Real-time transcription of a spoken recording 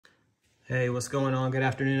Hey, what's going on? Good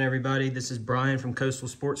afternoon, everybody. This is Brian from Coastal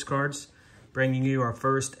Sports Cards, bringing you our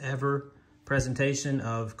first ever presentation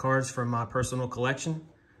of cards from my personal collection.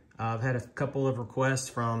 I've had a couple of requests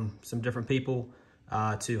from some different people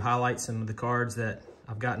to highlight some of the cards that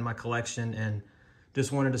I've got in my collection, and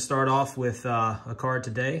just wanted to start off with a card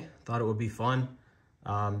today. Thought it would be fun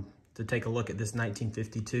to take a look at this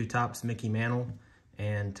 1952 Topps Mickey Mantle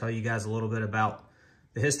and tell you guys a little bit about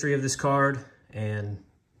the history of this card and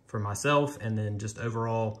for myself, and then just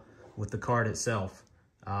overall with the card itself.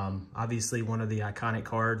 Obviously one of the iconic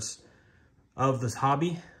cards of this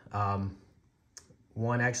hobby.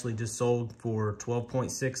 One actually just sold for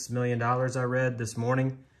 $12.6 million, I read this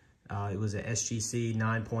morning. It was a SGC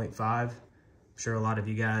 9.5. I'm sure a lot of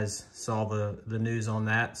you guys saw the news on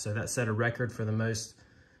that. So that set a record for the most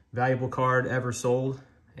valuable card ever sold.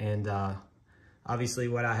 And obviously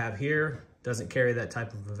what I have here doesn't carry that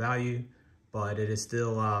type of a value, but it is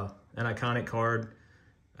still an iconic card.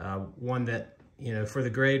 One that, you know, for the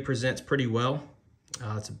grade presents pretty well.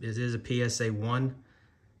 It is a PSA 1.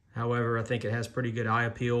 However, I think it has pretty good eye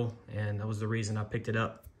appeal, and that was the reason I picked it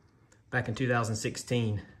up back in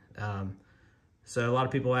 2016. So a lot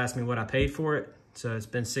of people ask me what I paid for it. So it's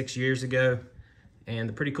been 6 years ago. And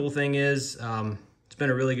the pretty cool thing is, it's been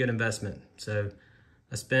a really good investment. So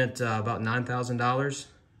I spent about $9,000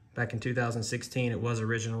 back in 2016. It was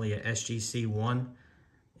originally a SGC 1.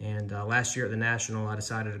 And last year at the National, I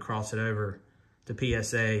decided to cross it over to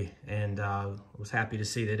PSA, and was happy to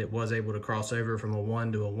see that it was able to cross over from a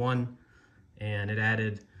 1 to a 1. And it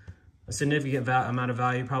added a significant amount of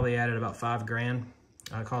value, probably added about $5 grand.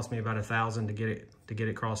 It cost me about $1,000 to get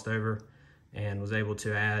it crossed over, and was able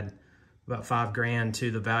to add about $5 grand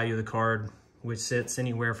to the value of the card, which sits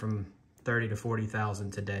anywhere from $30,000 to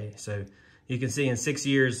 $40,000 today. So you can see in 6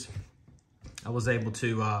 years, I was able to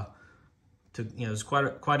you know, it's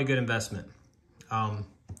quite a good investment.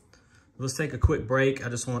 Let's take a quick break. I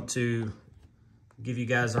just want to give you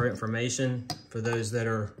guys our information for those that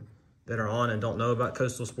are on and don't know about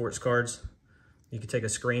Coastal Sports Cards. You can take a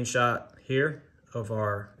screenshot here of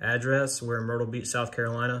our address. We're in Myrtle Beach, South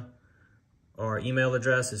Carolina. Our email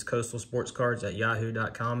address is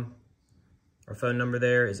coastalsportscards@yahoo.com. Our phone number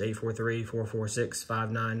there is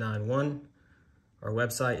 843-446-5991. Our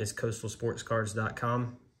website is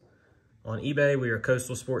coastalsportscards.com. On eBay, we are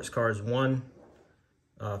Coastal Sports Cards 1.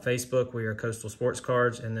 Facebook, we are Coastal Sports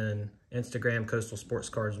Cards, and then Instagram, Coastal Sports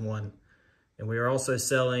Cards 1. And we are also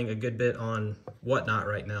selling a good bit on Whatnot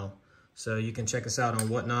right now. So you can check us out on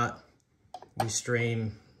Whatnot. We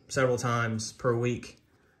stream several times per week,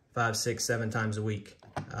 5, 6, 7 times a week.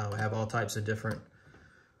 We have all types of different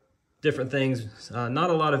things.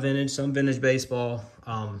 Not a lot of vintage, some vintage baseball,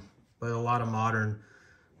 but a lot of modern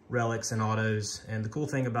relics and autos. And the cool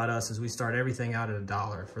thing about us is we start everything out at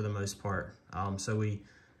 $1 for the most part. So we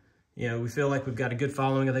feel like we've got a good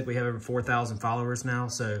following. I think we have over 4,000 followers now.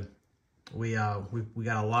 So we got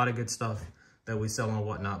a lot of good stuff that we sell on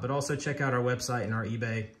Whatnot. But also check out our website and our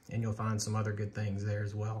eBay, and you'll find some other good things there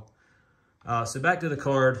as well. So back to the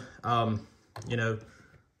card. You know,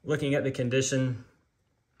 looking at the condition,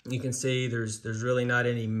 you can see there's really not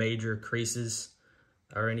any major creases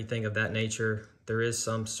or anything of that nature. There is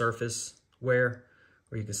some surface wear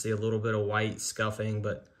where you can see a little bit of white scuffing,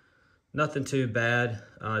 but nothing too bad.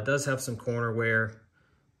 It does have some corner wear,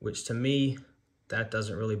 which to me, that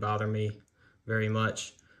doesn't really bother me very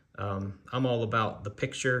much. I'm all about the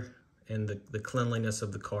picture and the cleanliness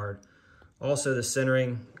of the card. Also the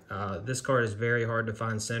centering, this card is very hard to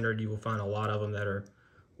find centered. You will find a lot of them that are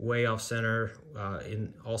way off center.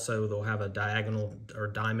 And also they'll have a diagonal or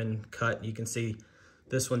diamond cut. You can see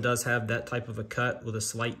this one does have that type of a cut with a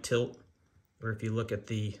slight tilt, or if you look at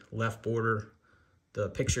the left border, the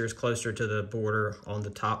picture is closer to the border on the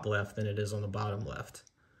top left than it is on the bottom left.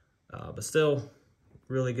 But still,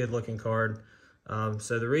 really good looking card.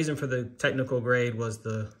 So the reason for the technical grade was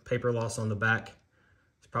the paper loss on the back.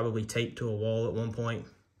 It's probably taped to a wall at one point.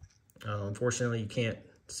 Unfortunately, you can't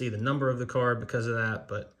see the number of the card because of that,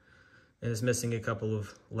 but it's missing a couple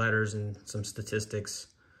of letters and some statistics.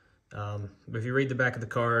 But if you read the back of the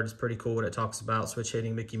card, it's pretty cool what it talks about. Switch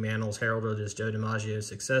hitting Mickey Mantle's heralded as Joe DiMaggio's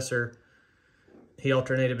successor. He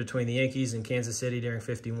alternated between the Yankees and Kansas City during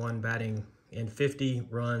 51, batting in 50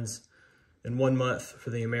 runs in 1 month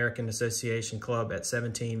for the American Association Club. At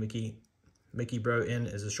 17, Mickey broke in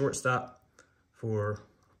as a shortstop for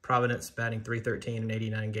Providence, batting .313 in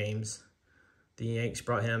 89 games. The Yanks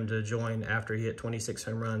brought him to join after he hit 26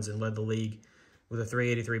 home runs and led the league with a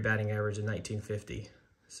 .383 batting average in 1950.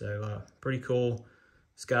 So pretty cool.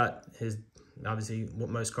 It's got his, obviously what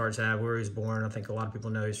most cards have, where he was born. I think a lot of people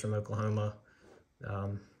know he's from Oklahoma.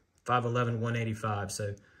 5'11", 185.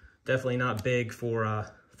 So definitely not big for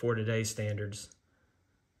today's standards.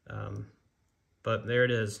 But there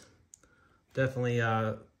it is. Definitely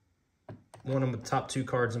one of the top 2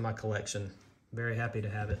 cards in my collection. Very happy to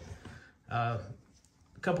have it. A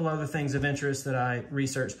couple other things of interest that I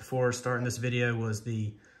researched before starting this video was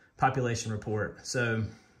the population report. So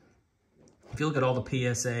if you look at all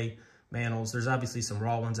the PSA Mantles, there's obviously some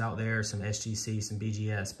raw ones out there, some SGC, some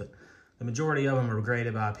BGS, but the majority of them are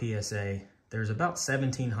graded by PSA. There's about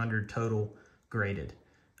 1,700 total graded.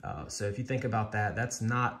 So if you think about that, that's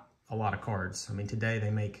not a lot of cards. I mean, today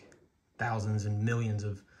they make thousands and millions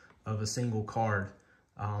of a single card.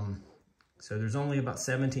 So there's only about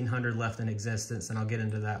 1,700 left in existence, and I'll get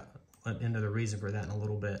into the reason for that in a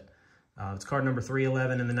little bit. It's card number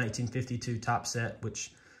 311 in the 1952 top set,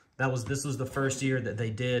 which this was the first year that they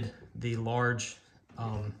did the large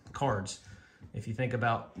cards. If you think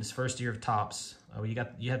about this first year of Topps,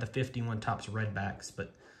 you had the 51 Topps Redbacks,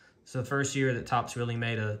 but it's the first year that Topps really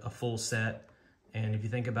made a full set. And if you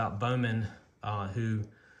think about Bowman, who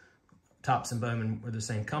Topps and Bowman were the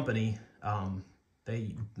same company,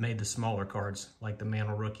 they made the smaller cards, like the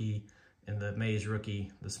Mantle Rookie and the Mays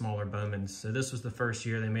Rookie, the smaller Bowmans. So this was the first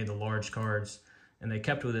year they made the large cards, and they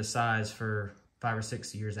kept with this size for 5 or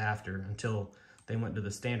 6 years after, until they went to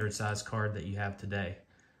the standard size card that you have today.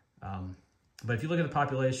 But if you look at the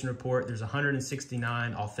population report, there's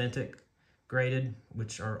 169 authentic graded,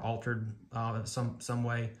 which are altered some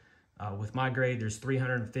way. With my grade, there's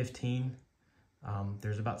 315.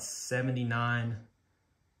 There's about 79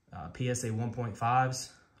 PSA 1.5s,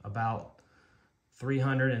 about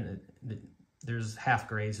 300, and there's half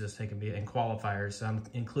grades just taken and qualifiers, so I'm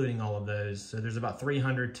including all of those. So there's about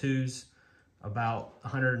 300 twos, about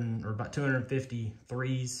 250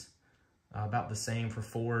 threes, about the same for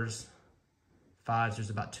 4s. 5s, there's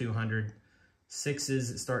about 200. 6s,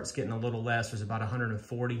 it starts getting a little less. There's about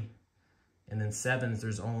 140. And then 7s,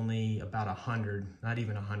 there's only about 100, not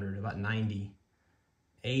even 100, about 90.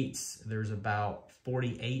 8s, there's about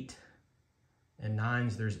 48. And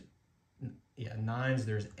 9s,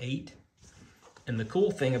 there's 8. And the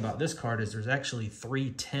cool thing about this card is there's actually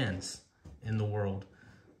 3 10s in the world.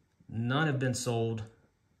 None have been sold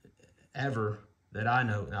ever that I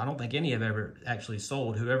know. I don't think any have ever actually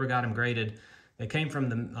sold. Whoever got them graded, they came from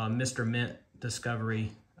the Mr. Mint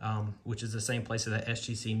discovery, which is the same place that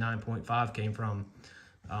SGC 9.5 came from.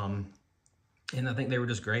 And I think they were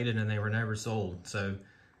just graded and they were never sold. So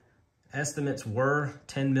estimates were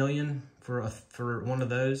 10 million for one of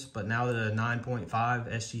those, but now that a 9.5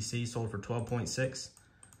 SGC sold for 12.6,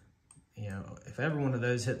 you know, if every one of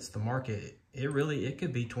those hits the market, it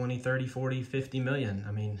could be 20, 30, 40, 50 million.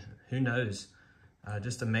 I mean, who knows?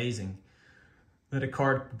 Just amazing that a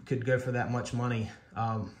card could go for that much money.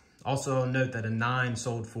 Also note that a 9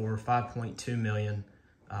 sold for 5.2 million.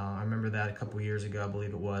 I remember that a couple years ago, I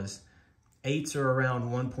believe it was. 8s are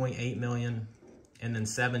around 1.8 million. And then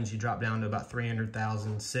 7s, you drop down to about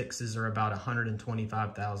 300,000. 6s are about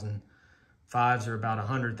 125,000. 5s are about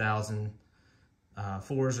 100,000.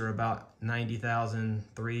 4s are about 90,000.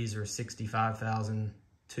 3s are 65,000.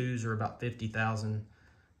 2s are about 50,000.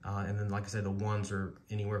 And then, like I said, the 1s are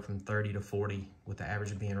anywhere from 30 to 40, with the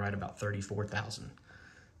average being right about 34,000.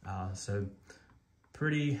 So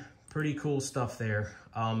pretty cool stuff there.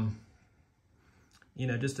 You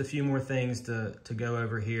know, just a few more things to go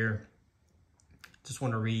over here. Just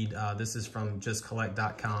want to read, this is from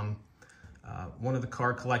justcollect.com. One of the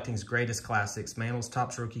card collecting's greatest classics, Mantle's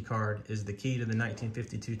Topps rookie card, is the key to the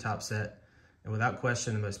 1952 Topps set, and without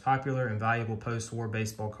question the most popular and valuable post-war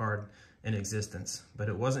baseball card in existence. But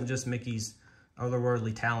it wasn't just Mickey's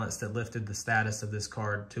otherworldly talents that lifted the status of this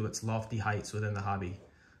card to its lofty heights within the hobby.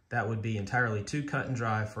 That would be entirely too cut and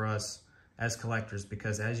dry for us as collectors,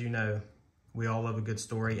 because as you know, we all love a good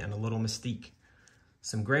story and a little mystique.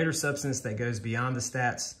 Some greater substance that goes beyond the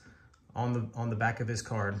stats on the back of his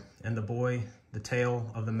card, and the boy, the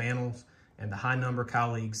tale of the Mantles, and the high number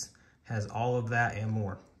colleagues has all of that and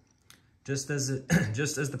more. Just as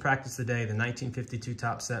the practice today, the 1952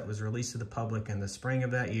 Topps set was released to the public in the spring of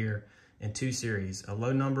that year in 2 series, a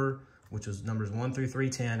low number, which was numbers 1 through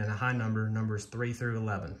 310, and a high number, numbers 3 through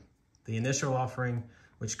 11. The initial offering,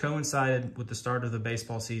 which coincided with the start of the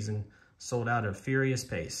baseball season, sold out at a furious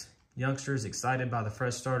pace. Youngsters, excited by the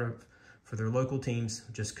fresh start for their local teams,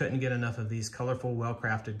 just couldn't get enough of these colorful,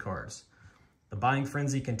 well-crafted cards. The buying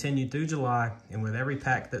frenzy continued through July, and with every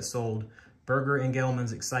pack that sold, Berger and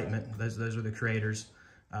Gelman's excitement, those are the creators,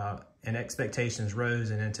 and expectations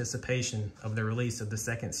rose in anticipation of the release of the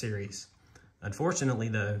second series. Unfortunately,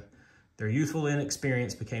 though, their youthful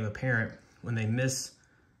inexperience became apparent when they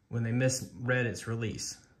misread its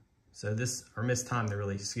release. So this, or mistimed the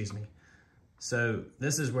release, excuse me. So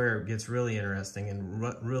this is where it gets really interesting and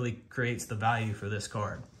really creates the value for this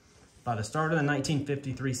card. By the start of the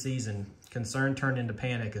 1953 season, concern turned into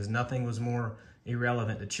panic as nothing was more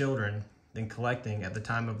irrelevant to children than collecting at the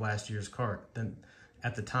time of last year's card, than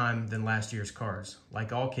last year's cards.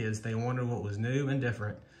 Like all kids, they wanted what was new and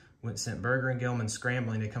different, which sent Berger and Gilman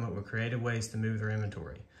scrambling to come up with creative ways to move their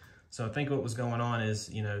inventory. So I think what was going on is,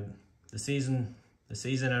 you know, the season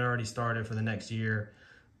had already started for the next year.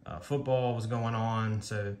 Football was going on,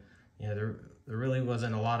 so you know there really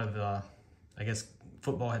wasn't a lot of I guess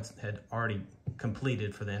football had already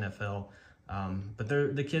completed for the NFL, but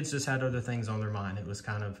the kids just had other things on their mind. It was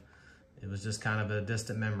just kind of a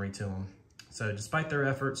distant memory to them. So despite their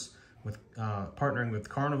efforts with partnering with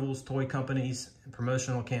carnivals, toy companies, and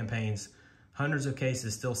promotional campaigns, hundreds of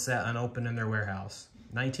cases still sat unopened in their warehouse.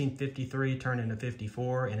 1953 turned into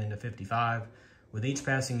 54 and into 55. With each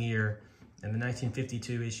passing year, and the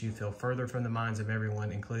 1952 issue fell further from the minds of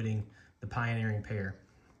everyone, including the pioneering pair.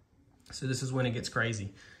 So this is when it gets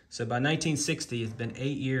crazy. So by 1960, it's been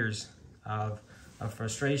 8 years of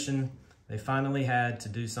frustration. They finally had to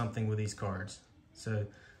do something with these cards. So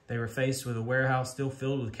they were faced with a warehouse still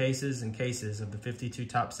filled with cases and cases of the 52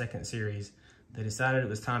 Top Second Series. They decided it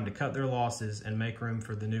was time to cut their losses and make room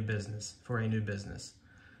for a new business.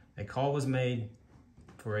 A call was made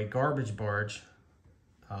for a garbage barge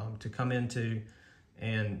to come into,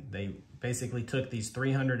 and they basically took these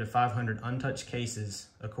 300 to 500 untouched cases,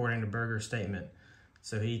 according to Berger's statement.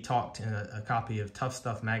 So he talked in a copy of Tough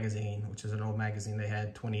Stuff magazine, which is an old magazine they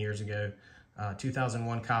had 20 years ago,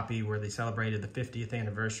 2001 copy where they celebrated the 50th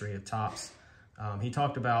anniversary of Topps. He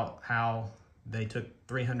talked about how they took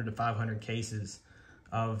 300 to 500 cases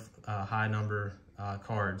of high number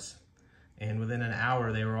cards, and within an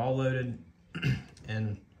hour they were all loaded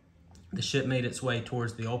and the ship made its way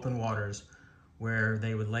towards the open waters, where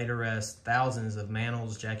they would later rest thousands of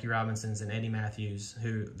Mantles, Jackie Robinsons, and Eddie Matthews,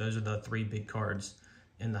 those are the 3 big cards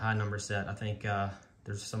in the high number set. I think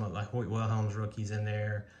there's some of like Hoyt Wilhelm's rookies in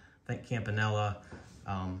there, I think Campanella,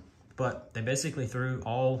 but they basically threw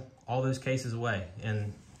all those cases away,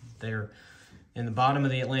 and they're in the bottom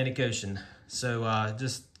of the Atlantic Ocean. So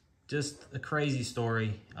just a crazy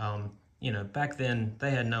story. You know, back then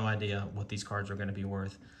they had no idea what these cards were going to be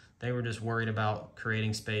worth. They were just worried about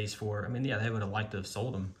creating space for, I mean, yeah, they would have liked to have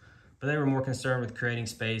sold them, but they were more concerned with creating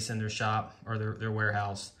space in their shop or their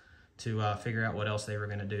warehouse to figure out what else they were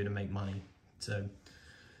going to do to make money. So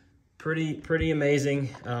pretty amazing.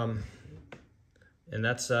 And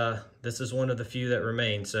that's this is one of the few that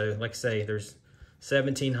remain. So like I say, there's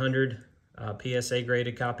 1,700 PSA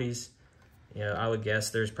graded copies. You know, I would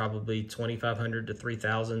guess there's probably 2,500 to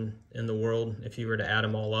 3,000 in the world if you were to add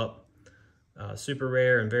them all up. Super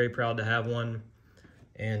rare and very proud to have one.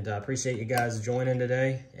 And I appreciate you guys joining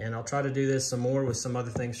today. And I'll try to do this some more with some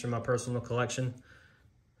other things from my personal collection.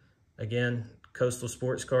 Again, Coastal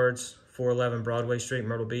Sports Cards, 411 Broadway Street,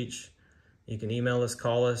 Myrtle Beach. You can email us,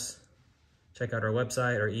 call us, check out our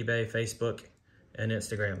website, our eBay, Facebook, and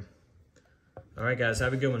Instagram. All right, guys,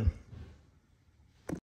 have a good one.